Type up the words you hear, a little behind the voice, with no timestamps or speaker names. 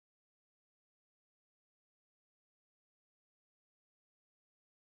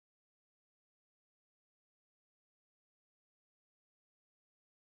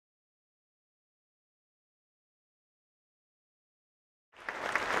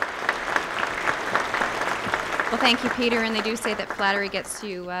Well, thank you, Peter. And they do say that flattery gets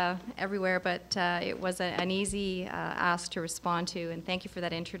you everywhere, but it was an easy ask to respond to, and thank you for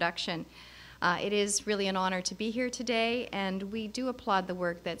that introduction. It is really an honor to be here today, and we do applaud the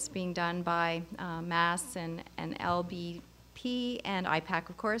work that's being done by MAS and LBP and IPAC,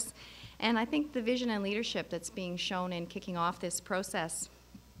 of course. And I think the vision and leadership that's being shown in kicking off this process.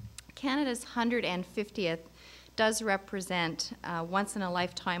 Canada's 150th does represent a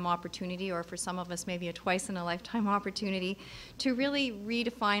once-in-a-lifetime opportunity, or for some of us maybe a twice-in-a-lifetime opportunity, to really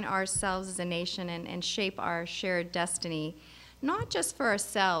redefine ourselves as a nation and shape our shared destiny, not just for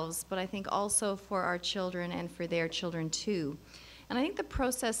ourselves, but I think also for our children and for their children too. And I think the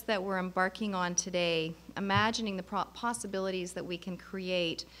process that we're embarking on today, imagining the possibilities that we can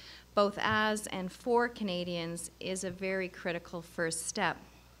create both as and for Canadians, is a very critical first step.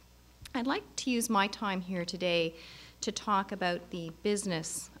 I'd like to use my time here today to talk about the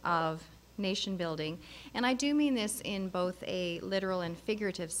business of nation building. And I do mean this in both a literal and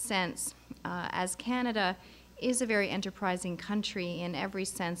figurative sense, as Canada is a very enterprising country in every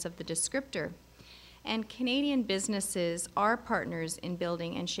sense of the descriptor. And Canadian businesses are partners in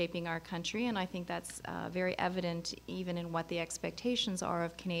building and shaping our country, and I think that's very evident even in what the expectations are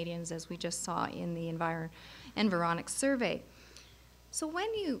of Canadians, as we just saw in the Environics survey. So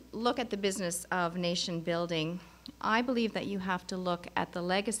when you look at the business of nation building, I believe that you have to look at the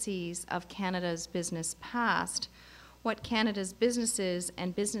legacies of Canada's business past, what Canada's businesses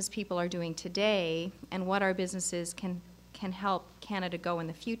and business people are doing today, and what our businesses can help Canada go in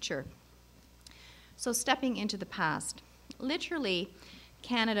the future. So stepping into the past, literally,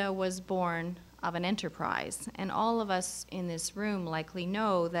 Canada was born of an enterprise, and all of us in this room likely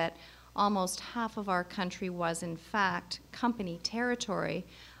know that almost half of our country was, in fact, company territory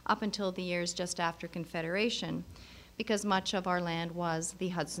up until the years just after Confederation, because much of our land was the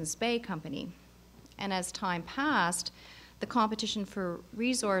Hudson's Bay Company. And as time passed, the competition for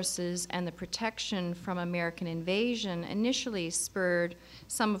resources and the protection from American invasion initially spurred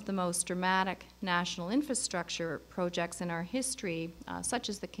some of the most dramatic national infrastructure projects in our history, such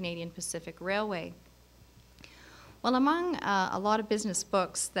as the Canadian Pacific Railway. Well, among a lot of business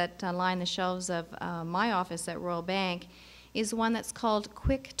books that line the shelves of my office at Royal Bank is one that's called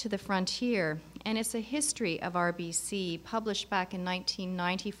Quick to the Frontier, and it's a history of RBC, published back in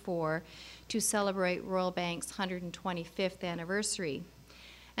 1994 to celebrate Royal Bank's 125th anniversary.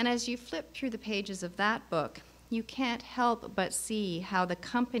 And as you flip through the pages of that book, you can't help but see how the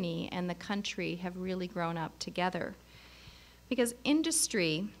company and the country have really grown up together. Because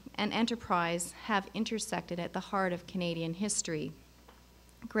industry and enterprise have intersected at the heart of Canadian history.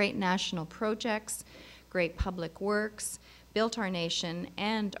 Great national projects, great public works, built our nation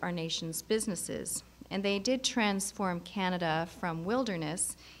and our nation's businesses. And they did transform Canada from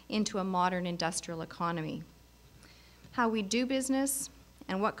wilderness into a modern industrial economy. How we do business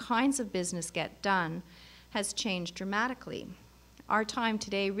and what kinds of business get done has changed dramatically. Our time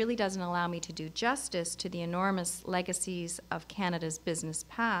today really doesn't allow me to do justice to the enormous legacies of Canada's business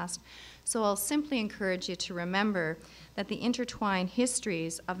past, so I'll simply encourage you to remember that the intertwined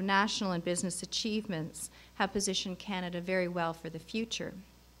histories of national and business achievements have positioned Canada very well for the future.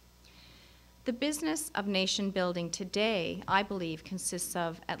 The business of nation building today, I believe, consists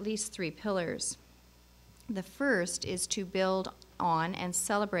of at least three pillars. The first is to build on and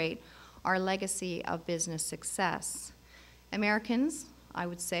celebrate our legacy of business success. Americans, I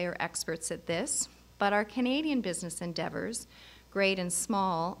would say, are experts at this, but our Canadian business endeavors, great and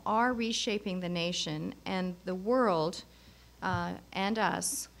small, are reshaping the nation, and the world and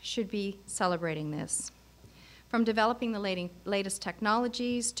us should be celebrating this. From developing the latest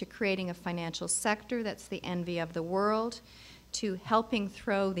technologies to creating a financial sector that's the envy of the world, to helping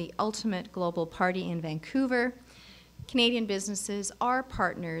throw the ultimate global party in Vancouver, Canadian businesses are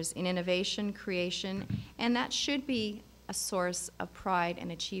partners in innovation, creation, and that should be a source of pride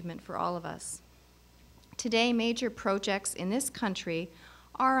and achievement for all of us. Today, major projects in this country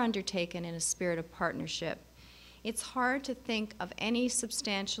are undertaken in a spirit of partnership. It's hard to think of any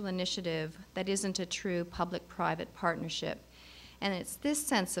substantial initiative that isn't a true public-private partnership, and it's this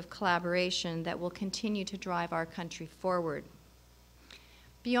sense of collaboration that will continue to drive our country forward.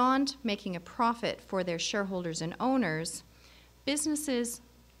 Beyond making a profit for their shareholders and owners, businesses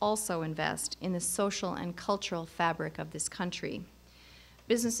also invest in the social and cultural fabric of this country.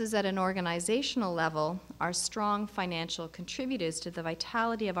 Businesses at an organizational level are strong financial contributors to the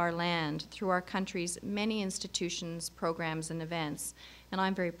vitality of our land through our country's many institutions, programs, and events. And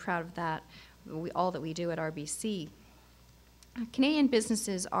I'm very proud of that, all that we do at RBC. Canadian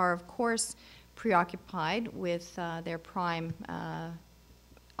businesses are, of course, preoccupied with their prime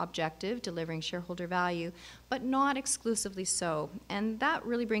objective, delivering shareholder value, but not exclusively so. And that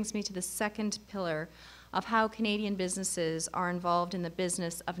really brings me to the second pillar of how Canadian businesses are involved in the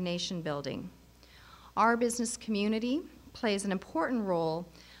business of nation building. Our business community plays an important role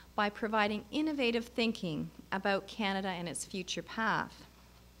by providing innovative thinking about Canada and its future path.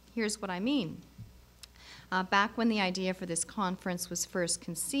 Here's what I mean. Back when the idea for this conference was first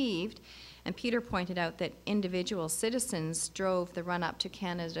conceived, and Peter pointed out that individual citizens drove the run-up to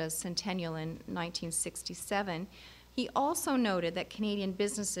Canada's centennial in 1967, he also noted that Canadian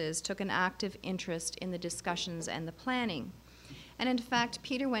businesses took an active interest in the discussions and the planning. And in fact,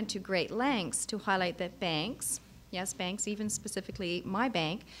 Peter went to great lengths to highlight that banks, yes, banks, even specifically my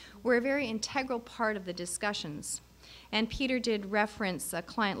bank, were a very integral part of the discussions. And Peter did reference a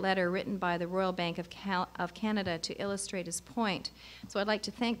client letter written by the Royal Bank of Canada to illustrate his point. So I'd like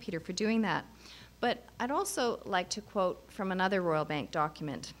to thank Peter for doing that. But I'd also like to quote from another Royal Bank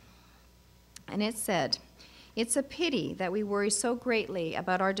document. And it said, "It's a pity that we worry so greatly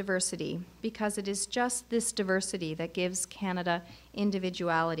about our diversity, because it is just this diversity that gives Canada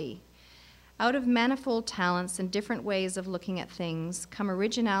individuality. Out of manifold talents and different ways of looking at things come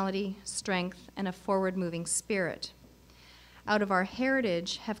originality, strength, and a forward-moving spirit. Out of our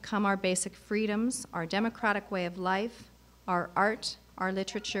heritage have come our basic freedoms, our democratic way of life, our art, our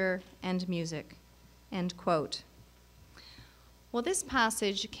literature, and music." End quote. Well, this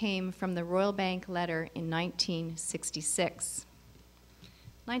passage came from the Royal Bank letter in 1966.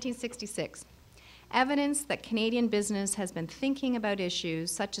 1966. Evidence that Canadian business has been thinking about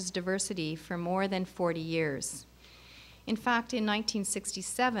issues such as diversity for more than 40 years. In fact, in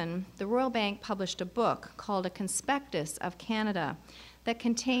 1967, the Royal Bank published a book called A Conspectus of Canada that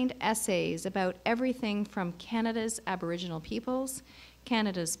contained essays about everything from Canada's Aboriginal peoples,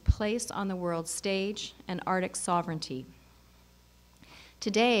 Canada's place on the world stage, and Arctic sovereignty.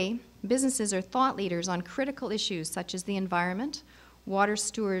 Today, businesses are thought leaders on critical issues such as the environment, water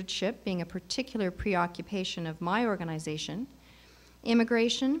stewardship being a particular preoccupation of my organization,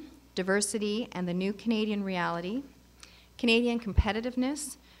 immigration, diversity and the new Canadian reality, Canadian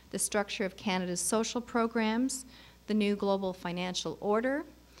competitiveness, the structure of Canada's social programs, the new global financial order,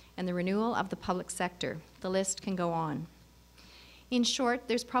 and the renewal of the public sector. The list can go on. In short,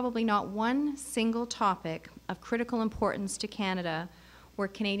 there's probably not one single topic of critical importance to Canada where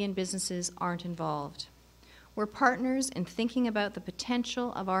Canadian businesses aren't involved. We're partners in thinking about the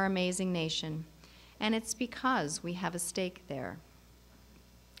potential of our amazing nation, and it's because we have a stake there.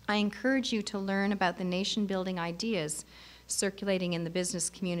 I encourage you to learn about the nation-building ideas circulating in the business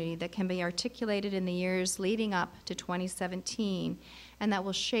community that can be articulated in the years leading up to 2017 and that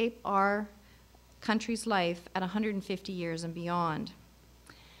will shape our country's life at 150 years and beyond.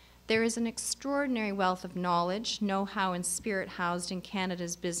 There is an extraordinary wealth of knowledge, know-how, and spirit housed in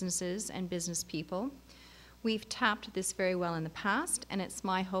Canada's businesses and business people. We've tapped this very well in the past, and it's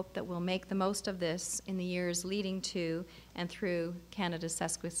my hope that we'll make the most of this in the years leading to and through Canada's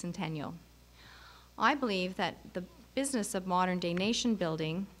sesquicentennial. I believe that the business of modern-day nation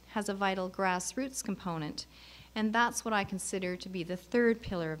building has a vital grassroots component, and that's what I consider to be the third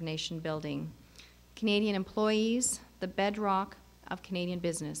pillar of nation building. Canadian employees, the bedrock of Canadian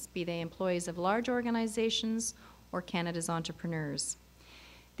business, be they employees of large organizations or Canada's entrepreneurs.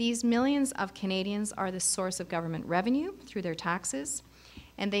 These millions of Canadians are the source of government revenue through their taxes,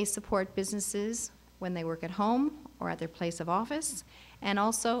 and they support businesses when they work at home or at their place of office, and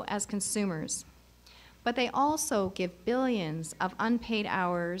also as consumers. But they also give billions of unpaid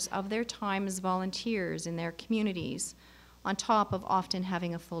hours of their time as volunteers in their communities, on top of often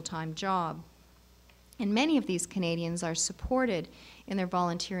having a full-time job. And many of these Canadians are supported in their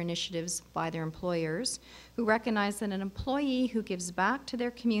volunteer initiatives by their employers, who recognize that an employee who gives back to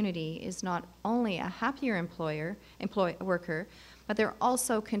their community is not only a happier worker, but they're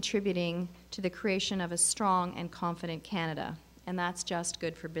also contributing to the creation of a strong and confident Canada, and that's just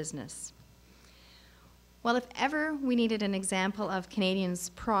good for business. Well, if ever we needed an example of Canadians'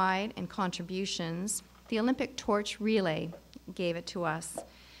 pride and contributions, the Olympic torch relay gave it to us.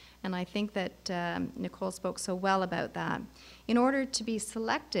 And I think that Nicole spoke so well about that. In order to be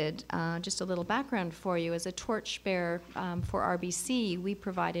selected, just a little background for you, as a torchbearer for RBC, we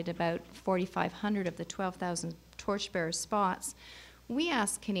provided about 4,500 of the 12,000 torchbearer spots. We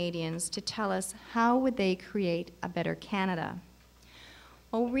asked Canadians to tell us how would they create a better Canada.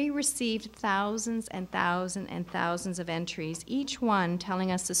 Well, we received thousands and thousands and thousands of entries, each one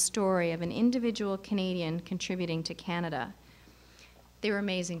telling us the story of an individual Canadian contributing to Canada. They were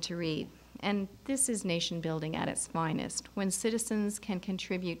amazing to read. And this is nation building at its finest, when citizens can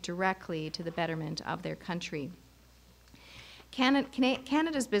contribute directly to the betterment of their country.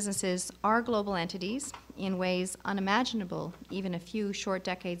 Canada's businesses are global entities in ways unimaginable even a few short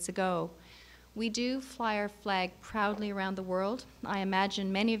decades ago. We do fly our flag proudly around the world. I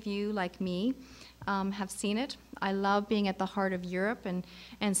imagine many of you, like me, have seen it. I love being at the heart of Europe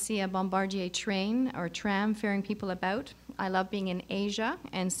and see a Bombardier train or tram ferrying people about. I love being in Asia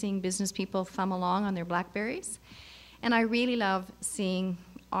and seeing business people thumb along on their Blackberries. And I really love seeing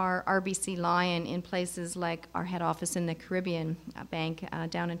our RBC Lion in places like our head office in the Caribbean Bank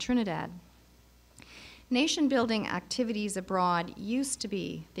down in Trinidad. Nation-building activities abroad used to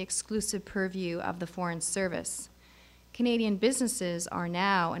be the exclusive purview of the Foreign Service. Canadian businesses are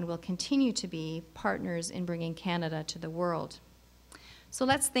now and will continue to be partners in bringing Canada to the world. So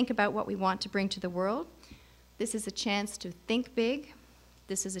let's think about what we want to bring to the world. This is a chance to think big.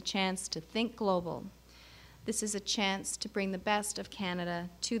 This is a chance to think global. This is a chance to bring the best of Canada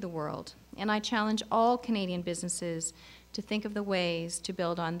to the world. And I challenge all Canadian businesses to think of the ways to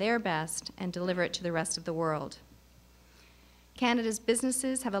build on their best and deliver it to the rest of the world. Canada's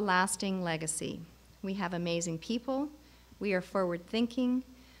businesses have a lasting legacy. We have amazing people, we are forward-thinking,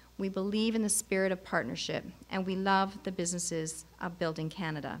 we believe in the spirit of partnership, and we love the businesses of building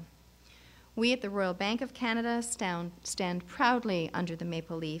Canada. We at the Royal Bank of Canada stand proudly under the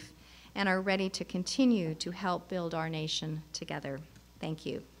maple leaf and are ready to continue to help build our nation together. Thank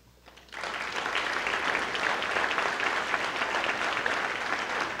you.